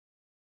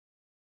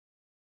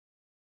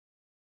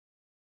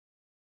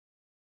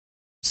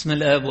بسم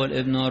الآب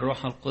والابن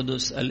والروح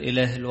القدس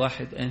الإله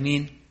الواحد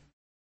آمين.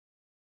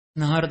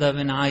 النهاردة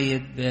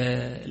بنعيد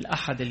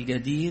بالأحد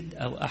الجديد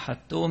أو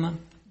أحد توما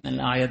من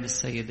الأعياد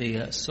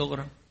السيدية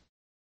الصغرى،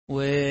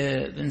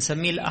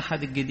 وبنسميه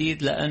الأحد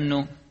الجديد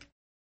لأنه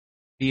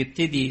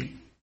بيبتدي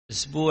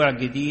أسبوع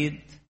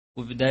جديد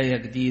وبداية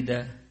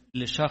جديدة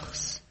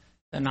لشخص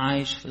كان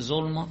عايش في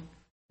ظلمة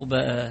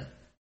وبقى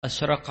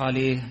أشرق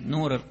عليه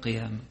نور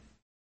القيامة.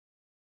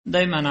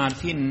 دايما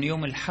عارفين أن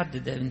يوم الحد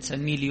ده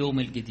بنسميه اليوم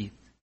الجديد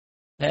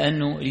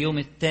لأنه اليوم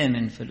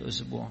الثامن في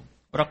الأسبوع،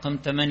 رقم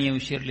 8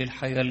 يشير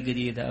للحياة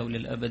الجديدة أو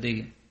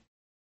للأبدية.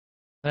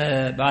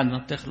 فبعد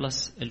ما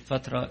بتخلص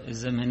الفترة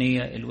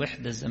الزمنية،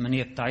 الوحدة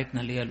الزمنية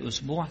بتاعتنا اللي هي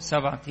الأسبوع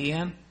 7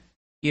 أيام،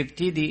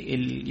 يبتدي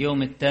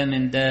اليوم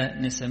الثامن ده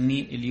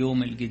نسميه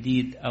اليوم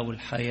الجديد أو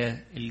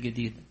الحياة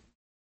الجديدة.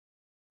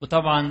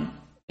 وطبعا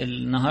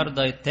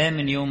النهاردة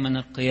الثامن يوم من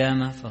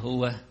القيامة،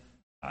 فهو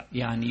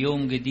يعني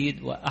يوم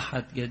جديد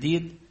وأحد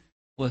جديد،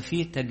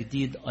 وفي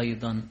تجديد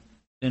أيضا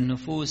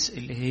للنفوس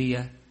اللي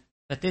هي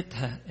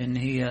فاتتها إن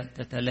هي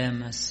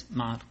تتلامس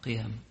مع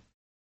القيامة.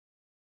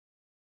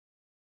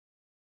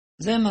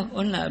 زي ما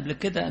قلنا قبل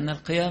كده أن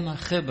القيامة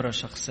خبرة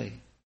شخصية،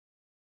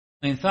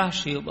 ما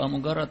ينفعش يبقى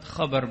مجرد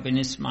خبر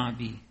بنسمع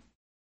بيه،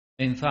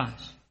 ما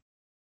ينفعش،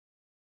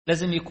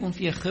 لازم يكون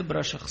فيه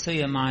خبرة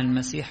شخصية مع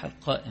المسيح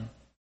القائم.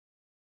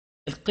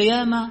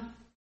 القيامة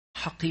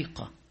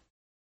حقيقة.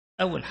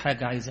 أول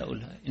حاجة عايز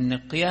أقولها إن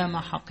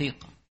القيامة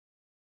حقيقة،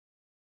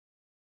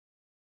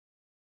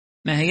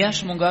 ما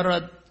هياش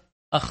مجرد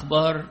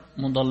أخبار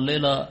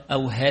مضللة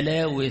أو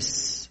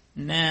هلاوس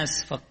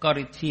ناس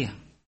فكرت فيها.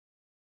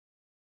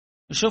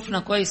 وشفنا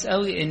كويس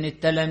قوي إن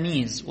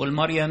التلاميذ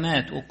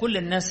والمريمات وكل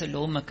الناس اللي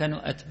هم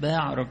كانوا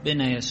أتباع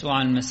ربنا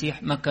يسوع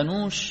المسيح ما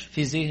كانوش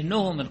في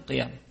ذهنهم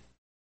القيامة.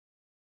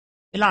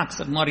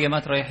 بالعكس،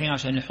 المريمات رايحين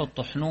عشان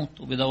يحطوا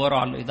حنوط وبيدوروا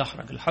على اللي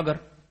يدحرج الحجر،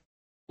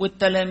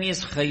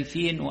 والتلاميذ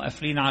خايفين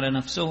وقافلين على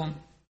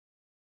نفسهم،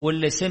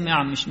 واللي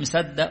سمع مش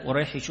مصدق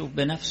ورايح يشوف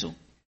بنفسه.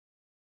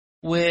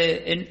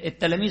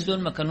 والتلاميذ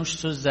دول ما كانوش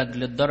سذج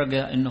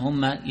للدرجة إن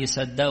هم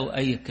يصدقوا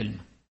أي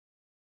كلمة.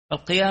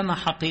 القيامة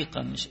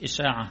حقيقة مش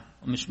إشاعة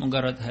ومش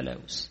مجرد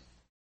هلاوس.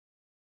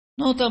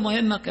 نقطة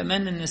مهمة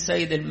كمان إن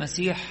السيد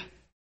المسيح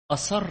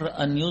أصر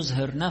أن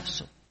يظهر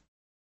نفسه،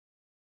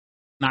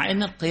 مع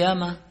إن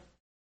القيامة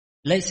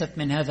ليست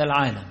من هذا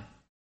العالم،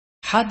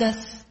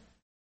 حدث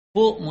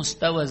فوق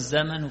مستوى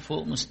الزمن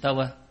وفوق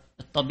مستوى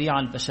الطبيعة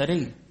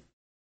البشرية،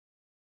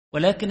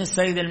 ولكن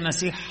السيد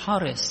المسيح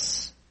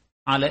حرص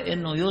على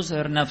إنه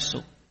يظهر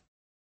نفسه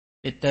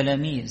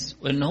للتلاميذ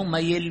وإن هم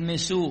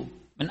يلمسوه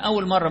من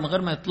أول مرة من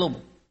غير ما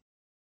يطلبوا.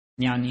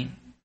 يعني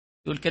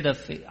يقول كده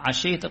في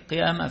عشية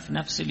القيامة في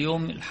نفس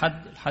اليوم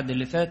الحد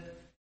اللي فات،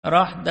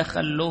 راح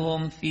دخل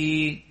لهم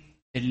في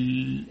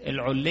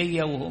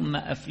العلية وهم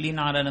قافلين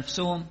على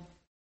نفسهم،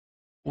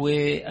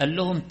 وقال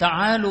لهم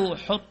تعالوا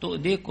حطوا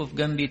ايديكم في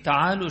جنبي،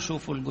 تعالوا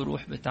شوفوا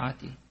الجروح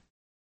بتاعتي.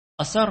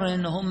 أصر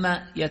إن هم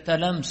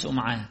يتلامسوا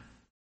معاه.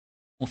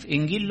 وفي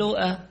إنجيل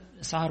لوقا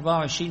إصحاح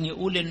 24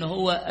 يقول إن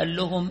هو قال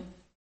لهم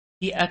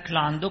في أكل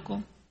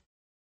عندكم؟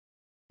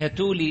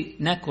 هاتوا لي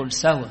ناكل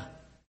سوا،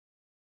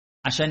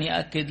 عشان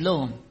يأكد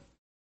لهم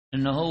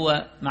إن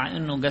هو مع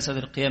إنه جسد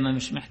القيامة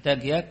مش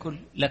محتاج يأكل،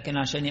 لكن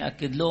عشان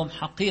يأكد لهم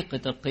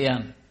حقيقة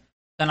القيامة.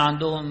 كان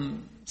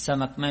عندهم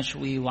سمك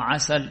مشوي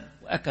وعسل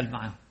وأكل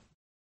معهم.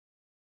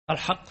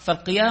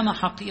 فالقيامة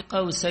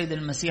حقيقة، والسيد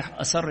المسيح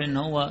أصر إن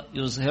هو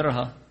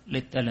يظهرها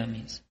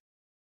للتلاميذ.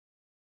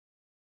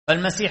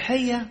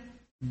 فالمسيحية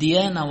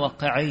ديانة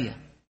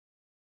واقعية،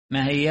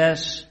 ما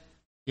هياش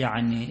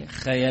يعني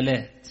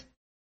خيالات،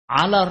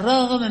 على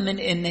الرغم من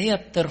إن هي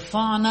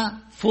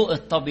بترفعنا فوق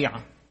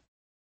الطبيعة.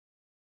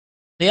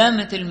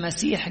 قيامة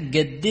المسيح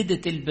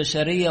جددت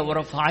البشرية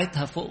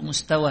ورفعتها فوق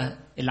مستوى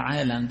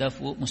العالم ده،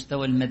 فوق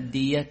مستوى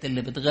الماديات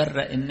اللي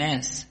بتغرق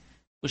الناس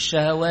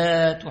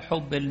والشهوات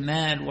وحب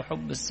المال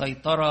وحب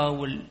السيطرة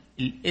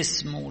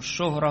والاسم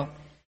والشهرة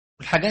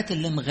والحاجات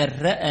اللي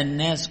مغرقة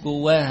الناس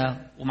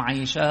جواها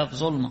ومعيشاها في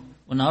ظلمة.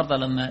 والنهاردة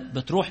لما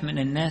بتروح من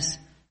الناس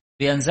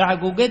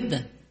بينزعجوا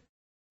جدا،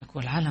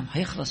 يقول العالم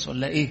هيخلص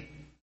ولا ايه؟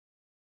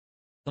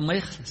 ثم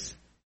يخلص.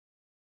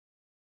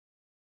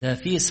 ده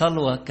في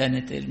صلوة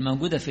كانت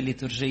موجودة في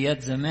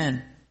الليتورجيات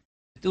زمان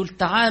بتقول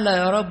تعالى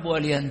يا رب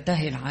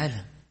ولينتهي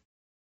العالم.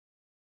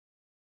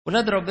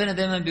 ولاد ربنا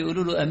دايما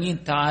بيقولوا له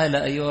امين،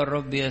 تعالى ايها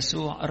الرب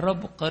يسوع،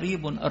 الرب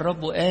قريب،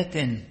 الرب آت.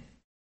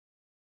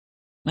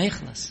 ما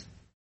يخلص.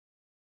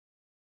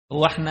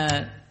 هو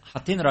احنا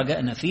حاطين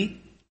رجائنا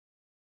فيه؟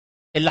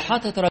 اللي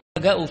حاطط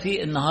رجائه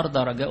فيه النهارده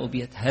رجائه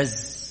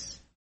بيتهز.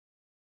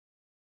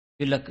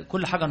 يقول لك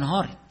كل حاجه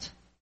انهارت،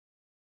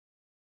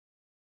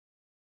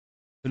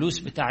 الفلوس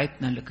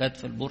بتاعتنا اللي كانت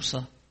في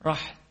البورصه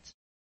راحت،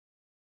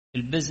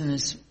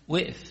 البيزنس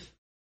وقف،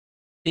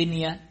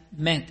 الدنيا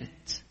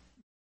ماتت.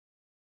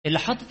 اللي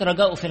حاطط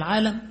رجائه في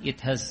العالم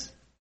يتهز،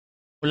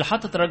 واللي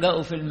حاطط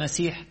رجائه في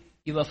المسيح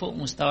يبقى فوق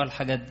مستوى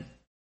الحاجات دي،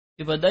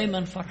 يبقى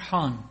دايما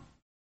فرحان،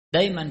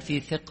 دايما في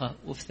ثقة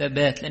وفي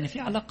ثبات، لأن في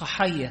علاقة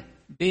حية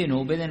بينه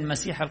وبين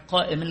المسيح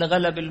القائم اللي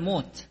غلب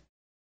الموت.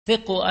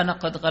 ثقوا أنا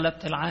قد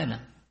غلبت العالم.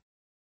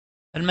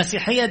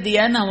 المسيحية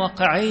ديانة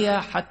واقعية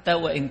حتى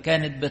وإن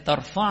كانت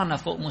بترفعنا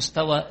فوق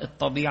مستوى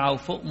الطبيعة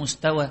وفوق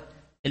مستوى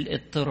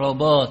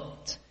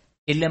الاضطرابات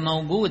اللي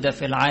موجودة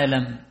في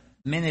العالم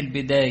من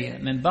البداية،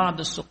 من بعد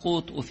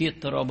السقوط. وفي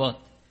اضطرابات،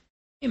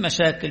 في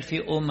مشاكل،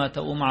 في أمة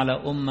تقوم على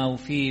أمة،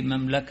 وفي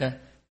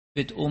مملكة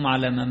بتقوم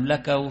على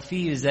مملكة،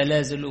 وفي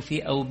زلازل،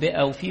 وفي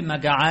أوبئة، وفي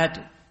مجاعات.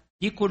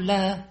 دي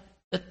كلها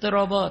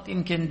اضطرابات،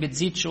 يمكن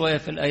بتزيد شوية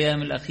في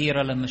الأيام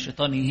الأخيرة لما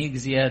الشيطان يهيج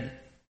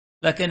زيادة،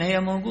 لكن هي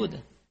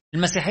موجودة.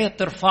 المسيحية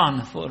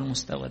بترفعنا فوق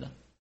المستوى ده.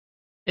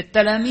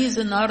 التلاميذ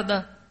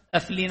النهاردة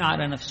قافلين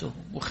على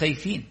نفسهم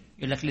وخايفين،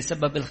 يقول لك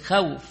لسبب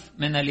الخوف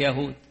من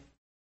اليهود.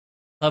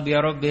 طب يا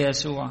رب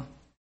يسوع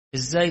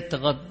ازاي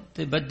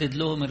تبدد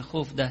لهم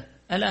الخوف ده؟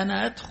 قال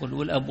أنا أدخل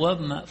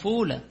والأبواب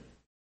مقفولة،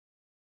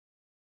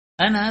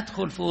 أنا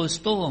أدخل في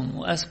وسطهم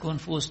وأسكن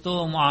في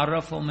وسطهم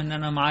وأعرفهم إن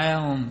أنا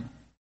معاهم،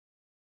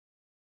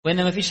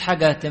 وإن مفيش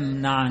حاجة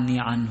تمنعني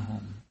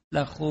عنهم،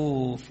 لا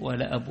خوف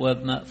ولا أبواب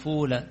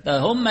مقفولة، ده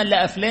هم اللي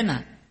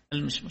قافلينها.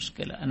 قال مش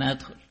مشكلة، أنا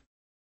أدخل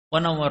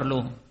وأنور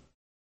لهم،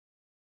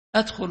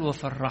 أدخل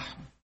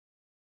وأفرحهم،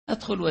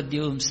 أدخل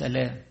وأديهم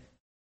سلام.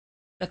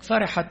 لك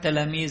فرح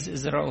التلاميذ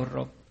إذ رأوا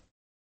الرب.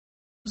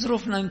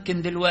 ظروفنا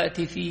يمكن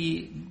دلوقتي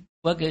في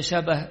وجه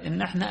شبه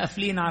إن احنا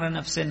قافلين على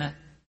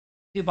نفسنا.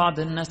 في بعض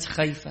الناس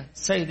خايفة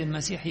السيد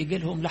المسيح يجي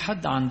لهم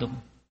لحد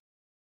عندهم،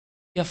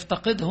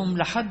 يفتقدهم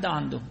لحد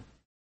عندهم،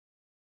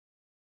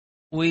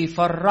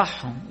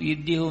 ويفرحهم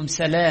ويديهم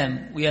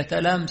سلام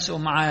ويتلامسوا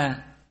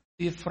معاه،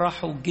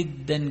 يفرحوا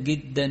جدا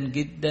جدا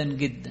جدا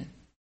جدا.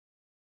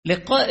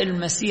 لقاء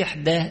المسيح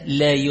ده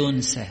لا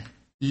ينسى،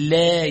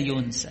 لا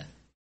ينسى،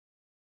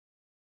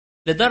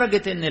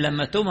 لدرجة ان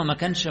لما توما ما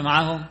كانش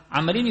معاهم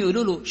عمالين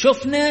يقولوا له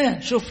شفناه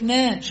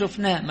شفناه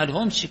شفناه. ما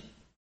لهمش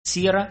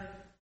سيرة،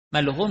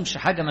 ما لهمش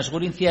حاجة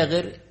مشغولين فيها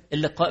غير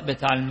اللقاء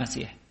بتاع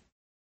المسيح.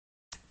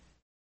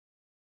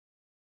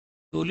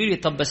 تقولوا لي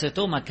طب بس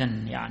توما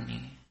كان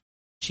يعني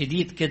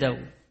شديد كده،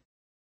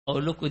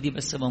 اقول لكم دي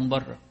بس من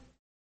بره.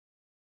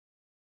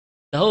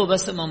 ده هو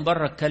بس من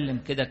بره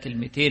اتكلم كده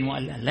كلمتين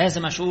وقال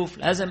لازم اشوف،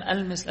 لازم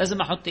المس،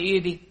 لازم احط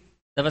ايدي.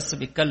 ده بس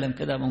بيتكلم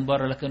كده من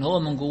بره، لكن هو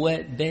من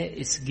جواه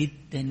بائس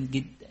جدا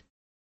جدا.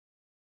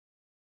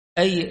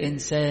 اي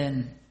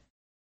انسان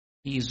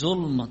في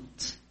ظلمة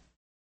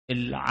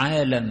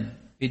العالم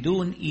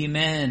بدون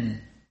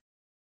ايمان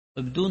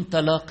وبدون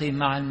تلاقي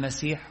مع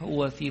المسيح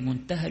هو في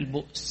منتهى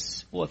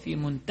البؤس، هو في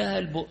منتهى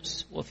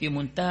البؤس وفي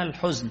منتهى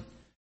الحزن.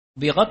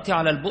 بيغطي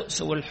على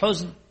البؤس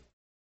والحزن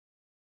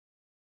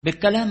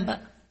بالكلام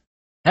بقى.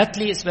 هات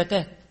لي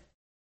اثباتات،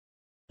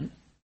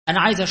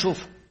 انا عايز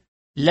اشوفه،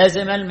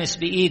 لازم المس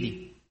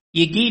بايدي،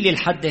 يجي لي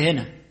لحد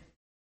هنا.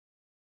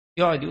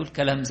 يقعد يقول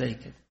كلام زي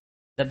كده.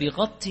 ده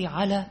بيغطي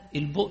على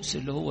البؤس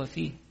اللي هو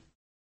فيه.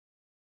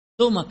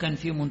 توما كان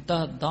في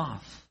منتهى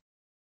الضعف.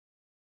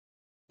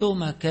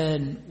 توما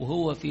كان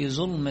وهو في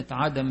ظلمة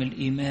عدم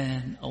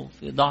الإيمان أو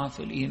في ضعف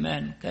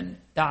الإيمان كان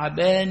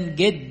تعبان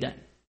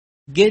جدا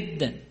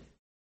جدا.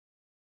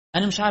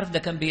 أنا مش عارف ده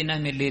كان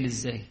بينام الليل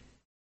إزاي،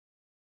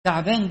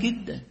 تعبان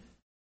جدا.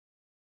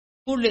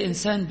 كل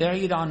إنسان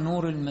بعيد عن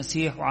نور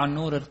المسيح وعن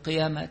نور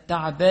القيامة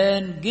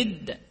تعبان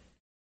جدا،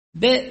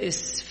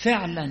 بائس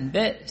فعلا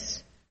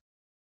بائس.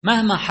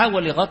 مهما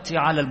حاول يغطي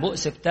على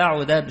البؤس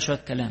بتاعه ده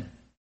بشوية كلام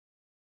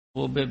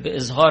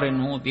وبإظهار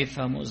إنه هو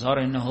بيفهم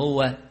وإظهار إنه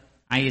هو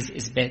عايز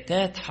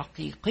إثباتات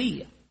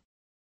حقيقية،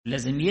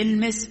 لازم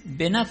يلمس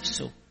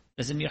بنفسه،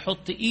 لازم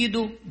يحط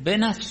إيده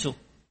بنفسه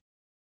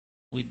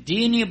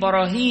ويديني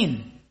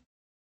براهين.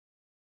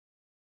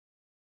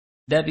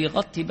 ده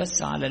بيغطي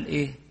بس على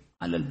الإيه؟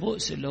 على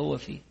البؤس اللي هو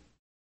فيه،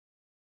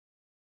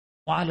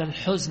 وعلى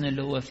الحزن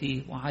اللي هو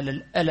فيه، وعلى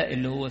القلق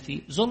اللي هو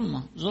فيه.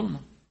 ظلمة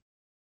ظلمة،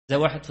 زي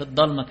واحد في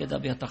الضلمة كده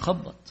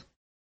بيتخبط.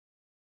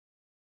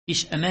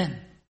 مفيش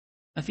أمان،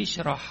 مفيش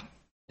راحة،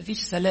 مفيش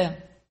سلام،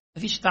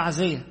 مفيش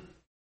تعزية،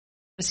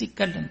 بس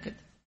يتكلم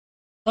كده.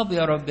 طب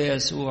يا رب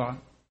يسوع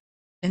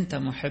أنت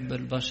محب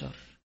البشر،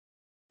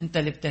 أنت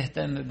اللي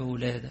بتهتم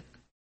بولادك،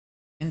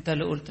 أنت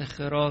اللي قلت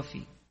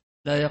خرافي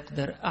لا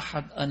يقدر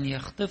أحد أن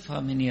يخطفها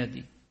من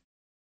يدي.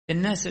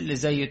 الناس اللي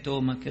زي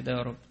توما كده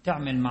يا رب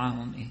تعمل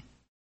معاهم إيه؟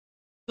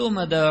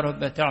 توما ده يا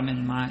رب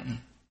تعمل معاه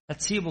إيه؟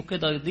 هتسيبه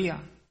كده يضيع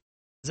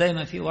زي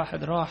ما في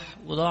واحد راح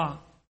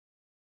وضاع؟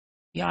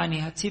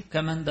 يعني هتسيب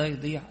كمان ده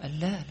يضيع؟ قال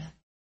لا لا،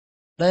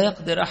 لا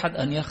يقدر أحد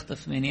أن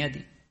يخطف من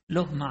يدي.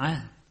 له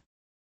معاد،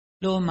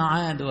 له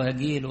معاد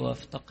وهجيله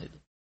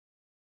وافتقده،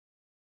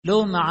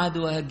 له معاد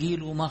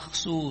وهجيله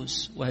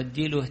مخصوص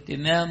وهديله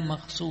اهتمام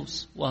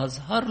مخصوص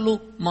وهظهر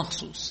له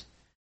مخصوص.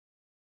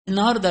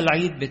 النهاردة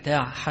العيد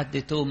بتاع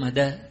حد توما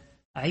ده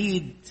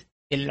عيد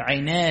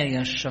العناية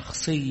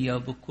الشخصية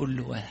بكل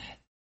واحد،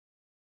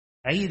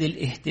 عيد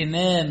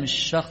الاهتمام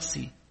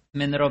الشخصي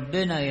من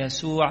ربنا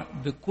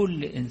يسوع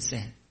بكل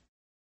إنسان.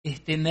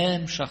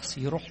 اهتمام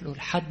شخصي، يروح له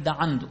لحد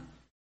عنده.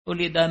 تقول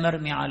لي ده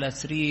مرمي على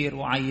سرير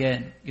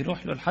وعيان،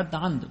 يروح له لحد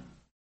عنده.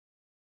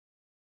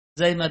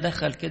 زي ما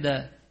دخل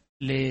كده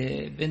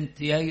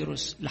لبنت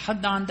ييروس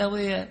لحد عندها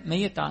وهي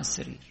ميتة على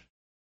السرير،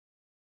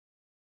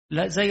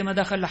 لا زي ما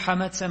دخل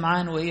لحماة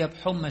سمعان وهي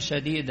بحمى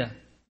شديدة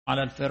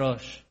على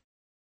الفراش،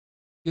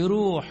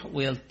 يروح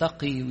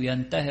ويلتقي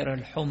وينتهر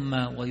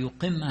الحمى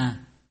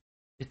ويقيمها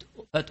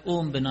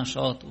فتقوم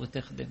بنشاط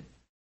وتخدم.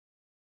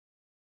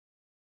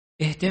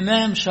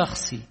 اهتمام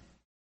شخصي،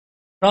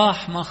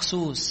 راح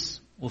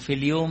مخصوص وفي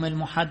اليوم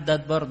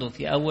المحدد برضه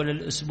في أول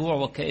الأسبوع،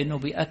 وكأنه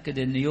بيأكد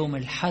أن يوم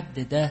الحد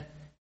ده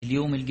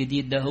اليوم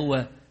الجديد ده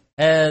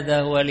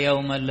هذا هو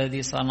اليوم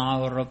الذي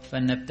صنعه الرب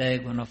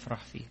فلنبتهج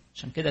ونفرح فيه.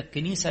 عشان كده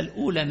الكنيسة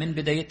الأولى من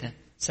بدايتها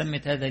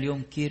سمت هذا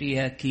اليوم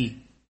كيرياكي،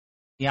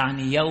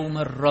 يعني يوم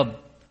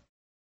الرب،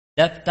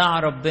 ده بتاع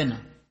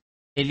ربنا،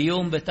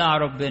 اليوم بتاع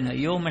ربنا،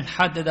 يوم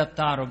الحد ده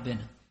بتاع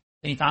ربنا.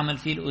 يتعمل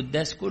فيه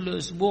القداس كل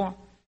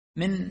أسبوع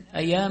من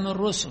أيام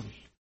الرسل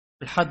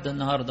لحد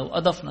النهاردة،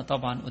 وأضفنا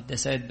طبعا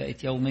قداسات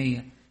بقت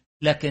يومية،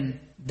 لكن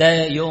ده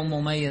يوم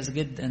مميز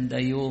جدا، ده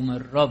يوم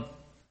الرب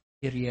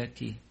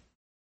كيرياكي.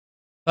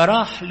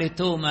 فراح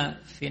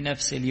لتوما في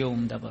نفس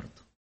اليوم ده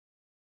برضه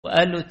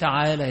وقال له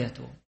تعالى يا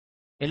توما،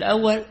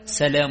 الأول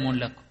سلام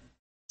لكم،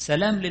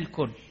 سلام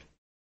للكل،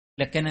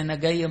 لكن أنا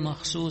جاي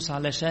مخصوص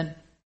علشان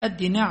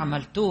أدي نعمة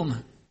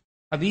لتوما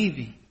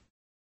حبيبي.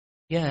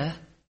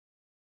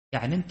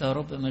 يعني أنت يا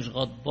رب مش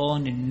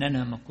غضبان إن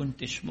أنا ما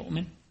كنتش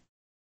مؤمن؟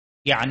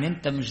 يعني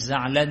أنت مش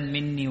زعلان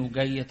مني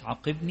وجاي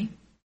تعاقبني؟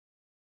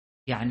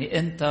 يعني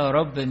أنت يا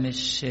رب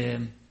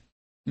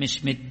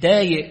مش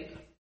متضايق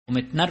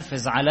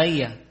ومتنرفز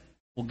عليا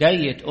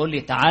وجاي تقول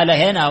لي تعالى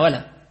هنا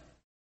ولا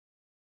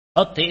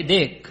حط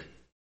ايديك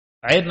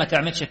عيب ما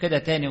تعملش كده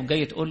تاني،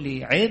 وجاي تقول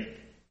لي عيب؟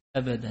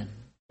 ابدا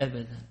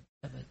ابدا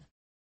ابدا.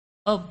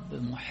 اب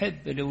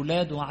محب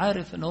لاولاده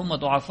وعارف ان هم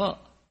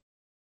ضعفاء،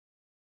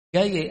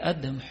 جاي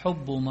يقدم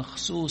حبه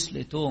مخصوص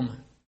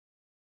لتوما،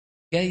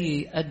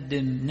 جاي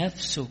يقدم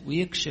نفسه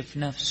ويكشف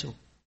نفسه،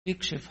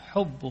 يكشف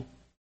حبه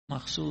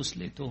مخصوص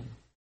لتوما.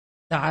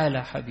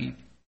 تعالى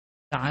حبيبي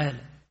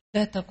تعالى،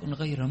 لا تكن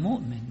غير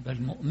مؤمن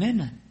بل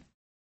مؤمنا.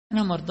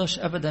 أنا مرضاش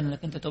أبدا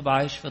أنك أنت تبقى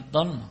عايش في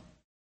الضلمة.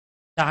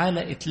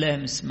 تعالى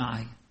اتلامس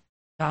معي،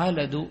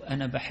 تعالى دوق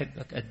أنا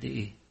بحبك قد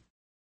إيه،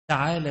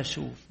 تعالى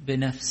شوف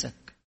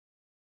بنفسك.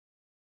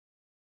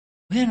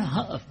 وهنا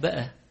هقف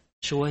بقى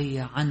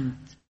شوية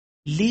عند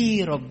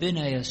ليه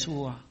ربنا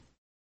يسوع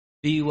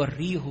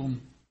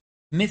بيوريهم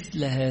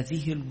مثل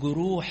هذه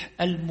الجروح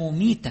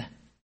المميتة.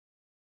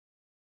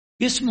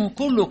 جسمه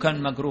كله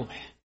كان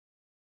مجروح،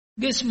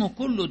 جسمه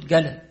كله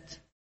اتجلد،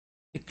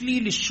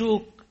 إكليل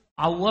الشوك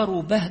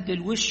عوره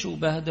بهدل وشه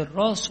وبهدل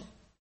راسه،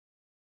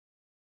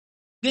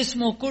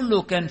 جسمه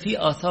كله كان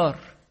فيه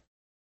آثار.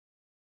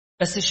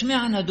 بس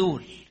اشمعنى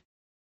دول؟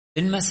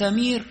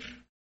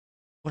 المسامير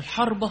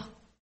والحربة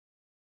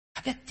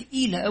حاجات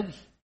تقيلة قوي،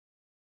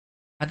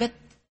 حاجات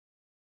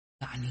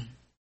يعني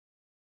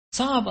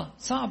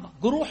صعبة،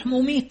 جروح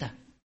مميتة.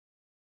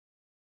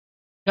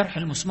 جرح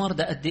المسمار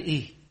ده قد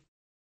ايه؟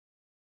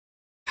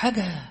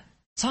 حاجة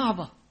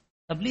صعبة.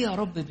 طب ليه يا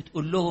رب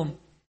بتقول لهم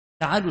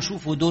تعالوا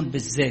شوفوا دول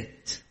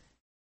بالذات؟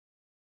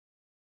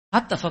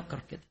 حتى فكر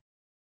كده،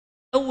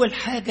 أول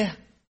حاجة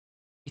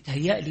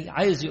يتهيألي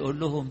عايز يقول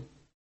لهم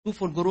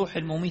شوفوا الجروح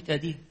المميتة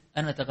دي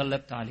أنا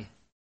تغلبت عليها.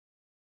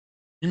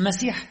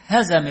 المسيح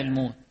هزم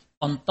الموت،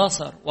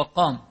 انتصر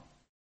وقام،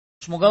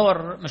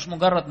 مش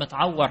مجرد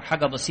متعور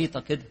حاجة بسيطة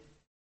كده،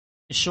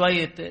 مش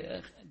شوية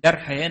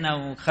جرح هنا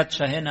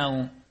وخدشة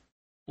هنا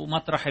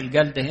ومطرح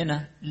الجلد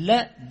هنا،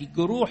 لا دي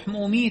جروح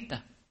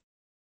مميتة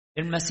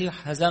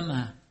المسيح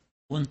هزمها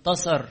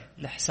وانتصر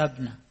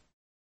لحسابنا.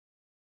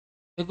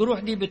 الجروح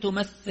دي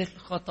بتمثل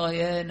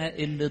خطايانا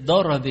اللي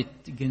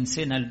ضربت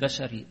جنسنا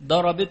البشري،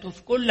 ضربته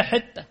في كل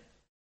حتة،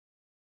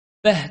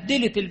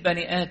 بهدلت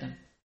البني آدم.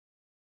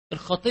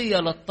 الخطية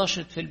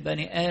لطشت في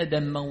البني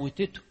آدم،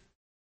 موتته.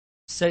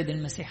 السيد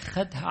المسيح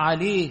خدها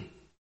عليه،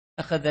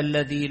 أخذ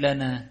الذي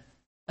لنا،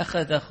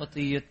 أخذ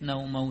خطيتنا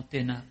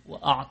وموتنا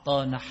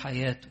وأعطانا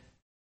حياته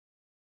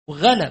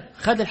وغلب.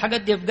 خد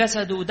الحاجات دي في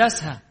جسده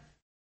وداسها،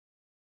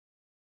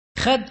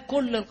 خد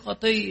كل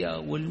الخطية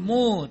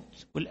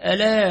والموت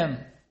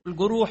والآلام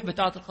والجروح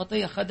بتاعة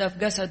الخطية، خدها في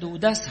جسده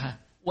وداسها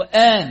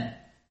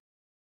وقام.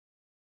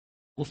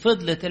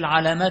 وفضلت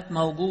العلامات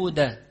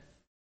موجودة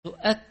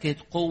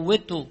تؤكد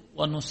قوته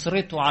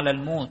ونصرته على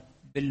الموت،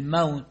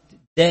 بالموت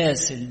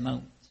داس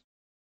الموت.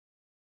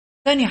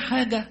 ثاني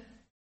حاجة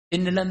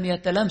إن لم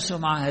يتلامسوا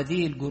مع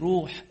هذه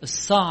الجروح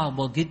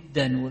الصعبة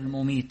جدا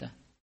والمميتة،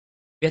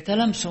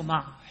 يتلامسوا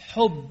مع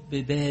حب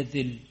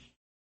باذل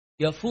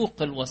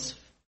يفوق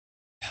الوصف،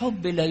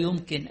 حب لا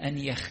يمكن أن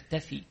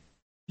يختفي،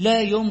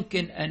 لا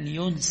يمكن أن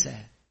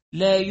ينسى،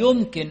 لا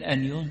يمكن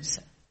أن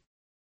ينسى.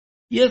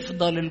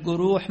 يفضل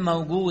الجروح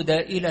موجودة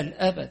إلى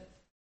الأبد،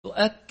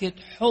 تؤكد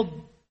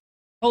حب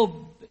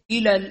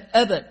إلى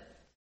الأبد،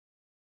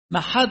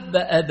 محبة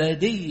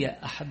أبدية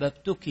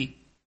أحببتك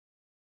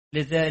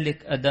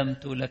لذلك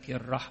أدمت لك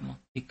الرحمة.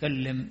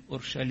 يكلم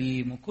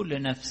أورشليم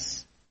وكل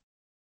نفس،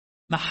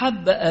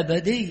 محبة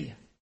أبدية،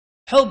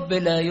 حب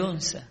لا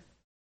ينسى.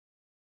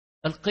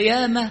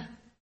 القيامة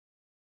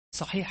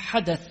صحيح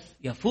حدث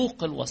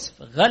يفوق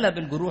الوصف، غلب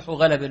الجروح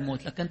وغلب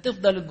الموت، لكن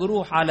تفضل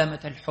الجروح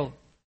علامة الحب.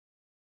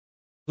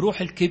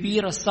 الجروح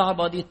الكبيرة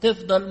الصعبة دي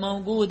تفضل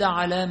موجودة،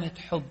 علامة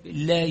حب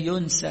لا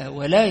ينسى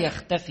ولا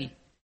يختفي،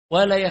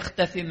 ولا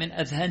يختفي من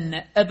أذهاننا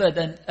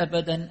أبدا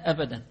أبدا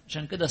أبدا.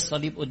 عشان كده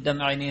الصليب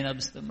قدام عينينا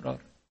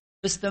باستمرار،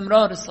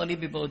 باستمرار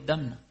الصليب يبقى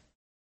قدامنا،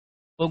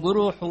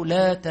 وجروحه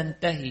لا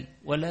تنتهي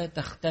ولا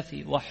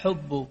تختفي،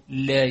 وحبه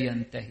لا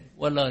ينتهي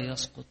ولا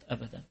يسقط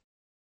أبدا.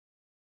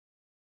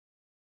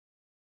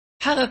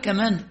 حاجة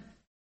كمان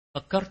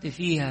فكرت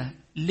فيها،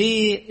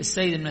 ليه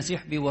السيد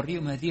المسيح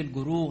بيوريهم هذه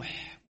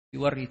الجروح،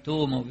 بيوري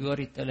توما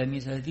وبيوري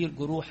التلاميذ هذه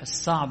الجروح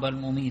الصعبة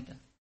المميتة؟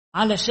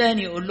 علشان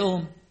يقول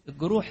لهم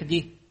الجروح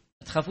دي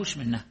ما تخافوش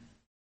منها،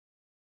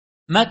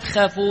 ما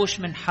تخافوش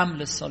من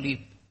حمل الصليب،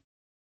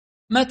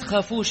 ما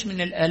تخافوش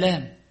من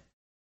الآلام،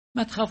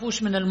 ما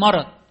تخافوش من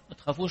المرض، ما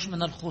تخافوش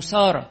من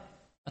الخسارة،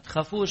 ما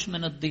تخافوش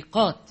من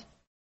الضيقات،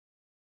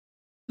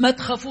 ما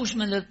تخافوش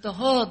من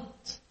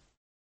الاضطهاد،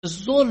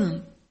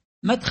 الظلم،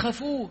 ما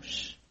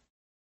تخافوش.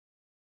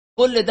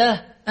 كل ده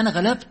أنا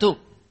غلبته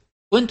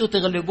وانتوا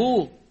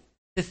تغلبوه،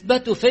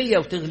 تثبتوا فيا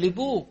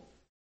وتغلبوه،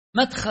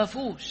 ما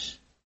تخافوش.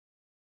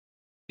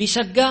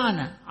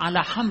 بيشجعنا على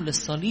حمل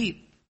الصليب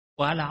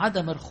وعلى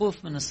عدم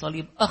الخوف من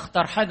الصليب.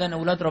 أخطر حاجة أن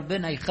أولاد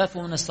ربنا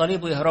يخافوا من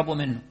الصليب ويهربوا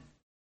منه،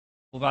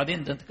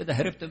 وبعدين ده أنت كده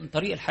هربت من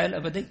طريق الحياة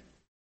الأبدية،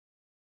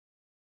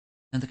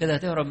 أنت كده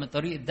هتهرب من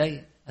طريق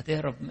الضيق،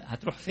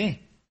 هتروح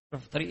فين؟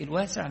 تروح في الطريق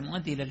الواسع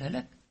المؤدي إلى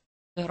الهلاك.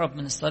 تهرب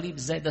من الصليب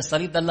إزاي؟ ده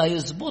الصليب ده اللي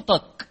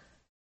هيظبطك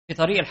في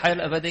طريق الحياة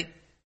الأبدية. ما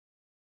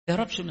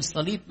تهربش من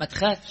الصليب، ما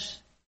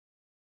تخافش.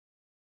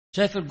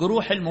 شايف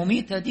الجروح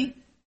المميتة دي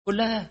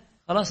كلها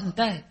خلاص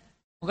انتهت،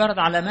 مجرد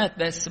علامات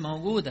بس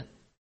موجودة،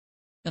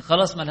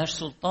 خلاص ما لهاش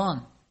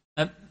سلطان،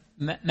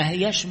 ما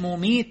هياش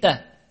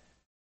مميتة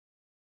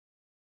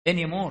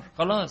anymore،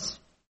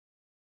 خلاص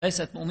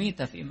ليست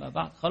مميتة فيما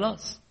بعد،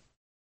 خلاص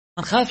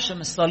ما نخافش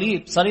من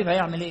الصليب. الصليب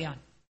هيعمل ايه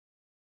يعني؟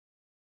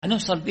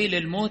 هنوصل بيه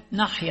للموت،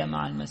 نحيا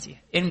مع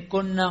المسيح. إن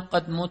كنا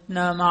قد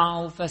متنا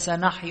معه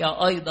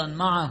فسنحيا أيضا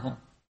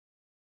معه،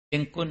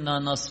 إن كنا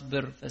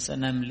نصبر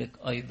فسنملك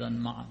أيضا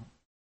معه،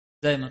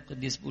 زي ما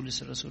القديس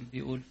بولس الرسول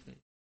بيقول في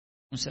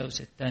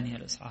تيموثاوس الثانية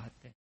الإصحاح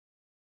الثاني.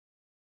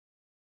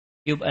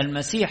 يبقى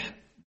المسيح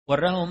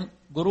وراهم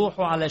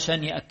جروحه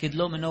علشان يأكد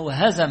لهم أنه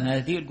هزم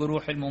هذه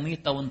الجروح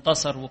المميتة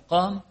وانتصر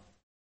وقام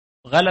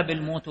وغلب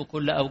الموت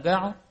وكل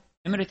أوجاعه.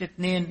 نمرة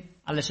 2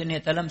 علشان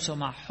يتلامسوا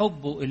مع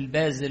حبه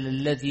الباذل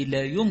الذي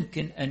لا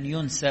يمكن أن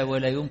ينسى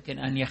ولا يمكن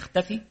أن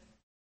يختفي.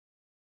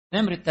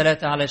 نمرة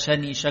 3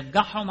 علشان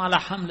يشجعهم على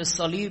حمل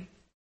الصليب،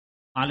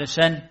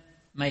 علشان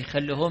ما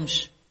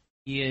يخليهمش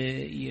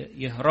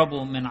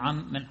يهربوا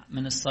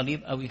من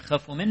الصليب أو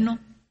يخافوا منه.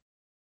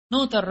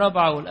 النقطة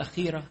الرابعة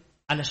والأخيرة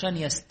علشان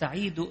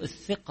يستعيدوا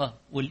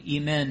الثقة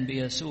والإيمان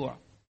بيسوع.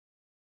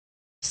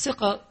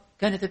 الثقة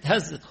كانت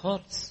اتهزت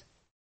خالص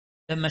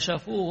لما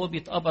شافوه وهو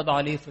بيتقبض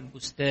عليه في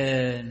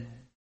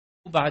البستان،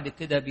 وبعد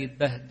كده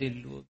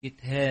بيتبهدل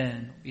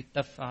وبيتهان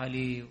وبيتف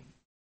عليه.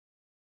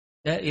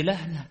 ده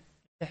إلهنا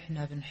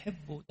احنا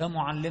بنحبه، ده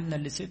معلمنا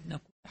اللي سيبنا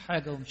كل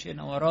حاجة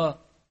ومشينا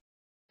وراه،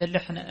 ده اللي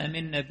احنا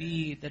آمنا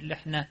بيه، ده اللي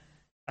احنا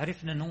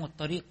عرفنا ان هو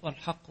الطريق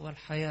والحق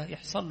والحياة.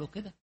 يحصل له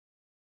كده؟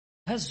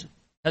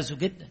 هزوا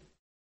جدا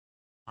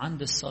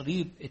عند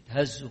الصليب،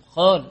 اتهزوا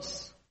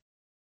خالص،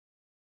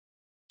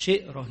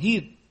 شيء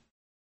رهيب.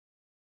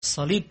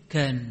 الصليب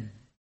كان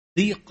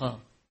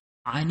ضيقة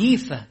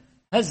عنيفة،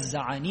 هزة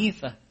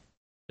عنيفة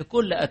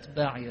لكل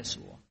أتباع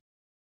يسوع،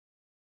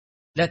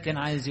 لكن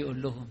عايز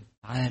يقول لهم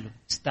تعالوا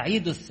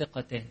استعيدوا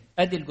الثقة تاني.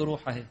 أدي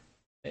الجروح اهي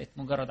بقت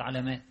مجرد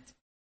علامات،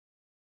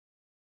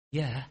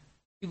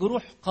 في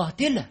جروح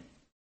قاتلة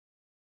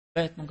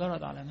بقت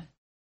مجرد علامات.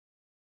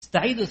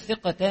 استعيدوا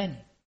الثقة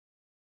تاني.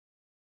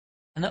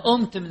 أنا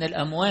قمت من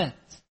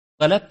الأموات،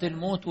 غلبت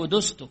الموت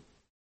ودسته،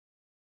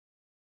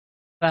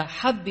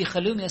 فحب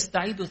يخليهم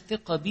يستعيدوا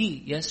الثقة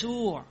بيه،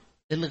 يسوع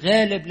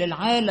الغالب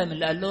للعالم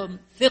اللي قال لهم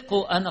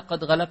ثقوا أنا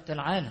قد غلبت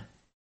العالم.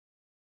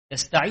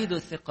 يستعيدوا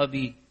الثقة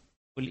بيه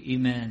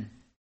والإيمان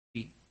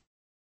بيه.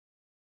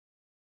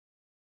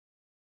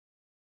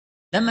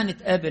 لما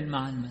نتقابل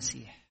مع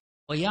المسيح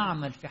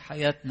ويعمل في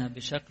حياتنا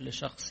بشكل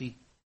شخصي،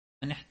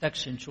 ما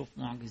نحتاجش نشوف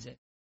معجزات،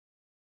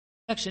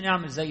 ما نحتاجش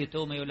نعمل زي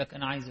توما يقول لك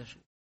أنا عايز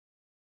أشوف.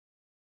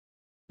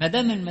 ما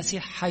دام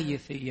المسيح حي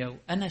فيا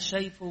وأنا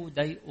شايفه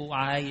وضايقه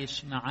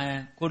وعايش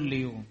معاه كل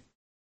يوم،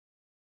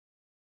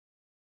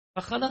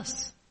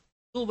 فخلاص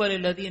طوبى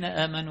للذين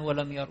آمنوا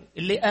ولم يروا.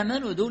 اللي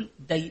آمنوا دول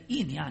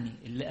ضايقين، يعني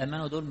اللي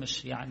آمنوا دول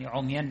مش يعني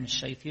عميان، مش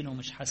شايفين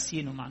ومش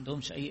حاسين وما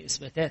عندهمش أي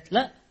إثباتات،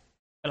 لا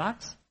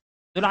بالعكس،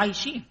 دول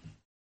عايشين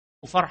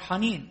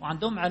وفرحانين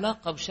وعندهم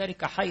علاقة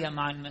وشركة حية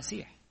مع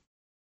المسيح.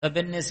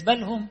 فبالنسبة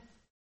لهم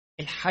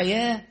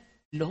الحياة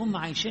اللي هم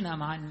عايشينها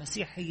مع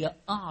المسيح هي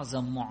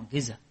أعظم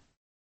معجزة.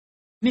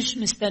 مش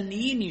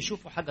مستنيين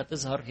يشوفوا حاجة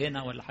تظهر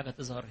هنا ولا حاجة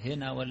تظهر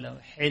هنا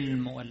ولا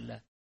حلم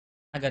ولا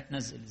حاجة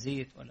تنزل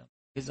زيت ولا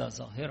معجزة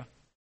ظاهرة.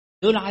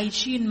 دول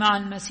عايشين مع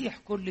المسيح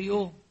كل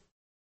يوم،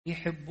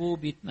 بيحبوه،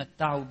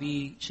 بيتمتعوا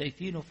بيه،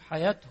 شايفينه في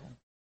حياتهم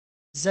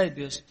ازاي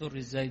بيستر،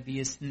 ازاي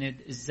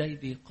بيسند، ازاي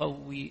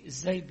بيقوي،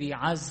 ازاي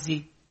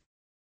بيعزي.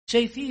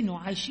 شايفينه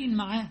عايشين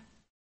معاه.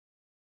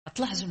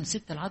 هتلاحظوا ان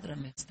الست العذراء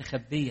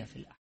مستخبية في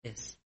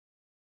الأحداث.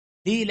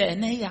 ليه؟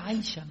 لأن هي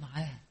عايشة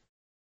معاه،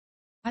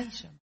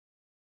 عايشة معاه.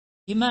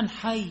 إيمان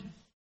حي.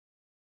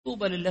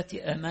 طوبى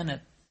للتي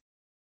آمنت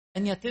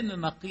أن يتم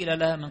ما قيل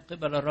لها من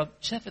قبل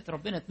الرب. شافت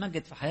ربنا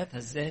اتمجد في حياتها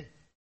إزاي.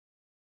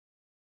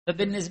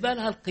 فبالنسبة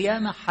لها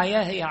القيامة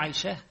حياة هي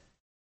عايشاها،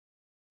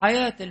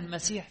 حياة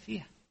المسيح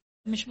فيها،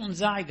 مش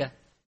منزعجة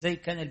زي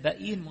كان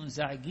الباقيين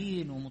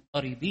منزعجين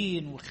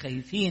ومضطربين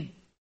وخايفين.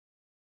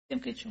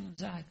 يمكن تكون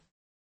منزعجة،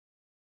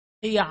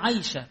 هي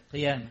عايشة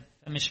قيامة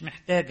فمش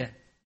محتاجة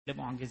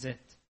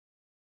لمعجزات.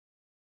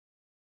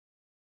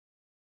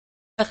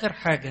 آخر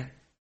حاجة،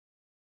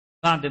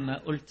 بعد ما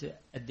قلت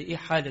قد إيه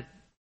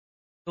حالة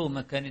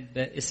توما كانت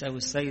بائسة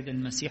والسيد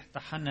المسيح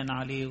تحنن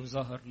عليه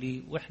وظهر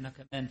ليه، وإحنا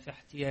كمان في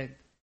احتياج،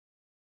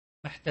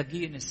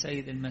 محتاجين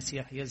السيد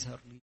المسيح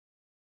يظهر ليه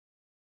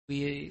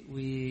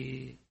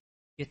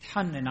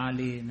ويتحنن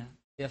علينا،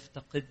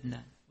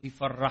 يفتقدنا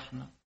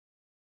ويفرحنا.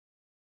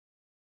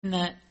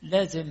 إحنا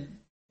لازم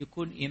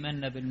يكون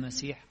إيماننا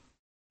بالمسيح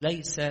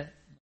ليس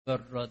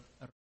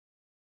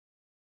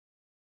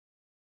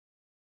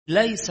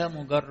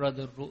مجرد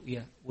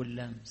الرؤية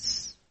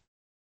واللمس.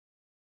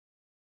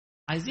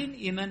 عايزين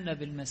إيماننا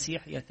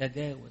بالمسيح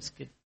يتجاوز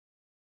كده.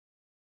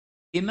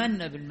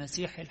 إيماننا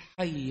بالمسيح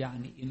الحي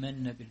يعني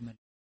إيماننا بالملك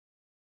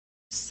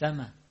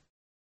السماء.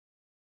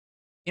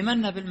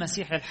 إيماننا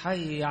بالمسيح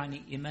الحي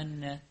يعني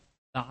إيماننا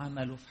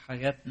بعمله في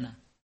حياتنا.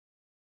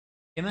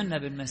 إيماننا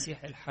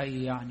بالمسيح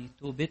الحي يعني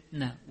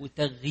توبتنا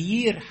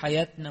وتغيير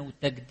حياتنا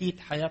وتجديد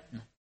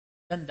حياتنا.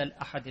 ده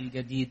الأحد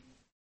الجديد،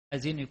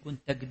 عايزين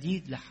يكون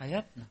تجديد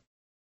لحياتنا،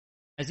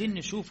 عايزين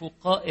نشوفه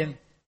قائم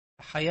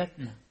في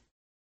حياتنا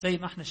زي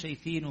ما احنا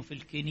شايفينه في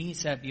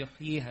الكنيسة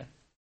بيحييها.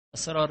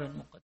 أسرار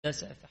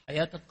المقدسة في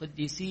حياة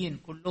القديسين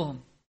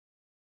كلهم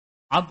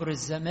عبر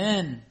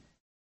الزمان،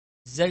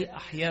 ازاي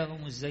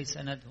أحياهم وازاي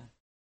سندهم.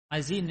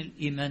 عايزين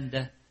الإيمان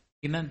ده،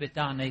 الإيمان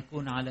بتاعنا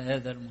يكون على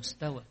هذا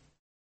المستوى.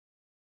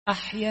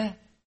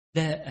 أحيا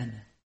لا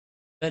أنا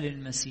بل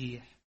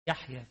المسيح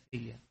يحيا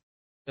فيا.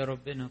 يا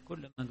ربنا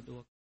كل مجد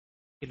وكرم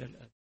إلى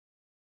الأبد.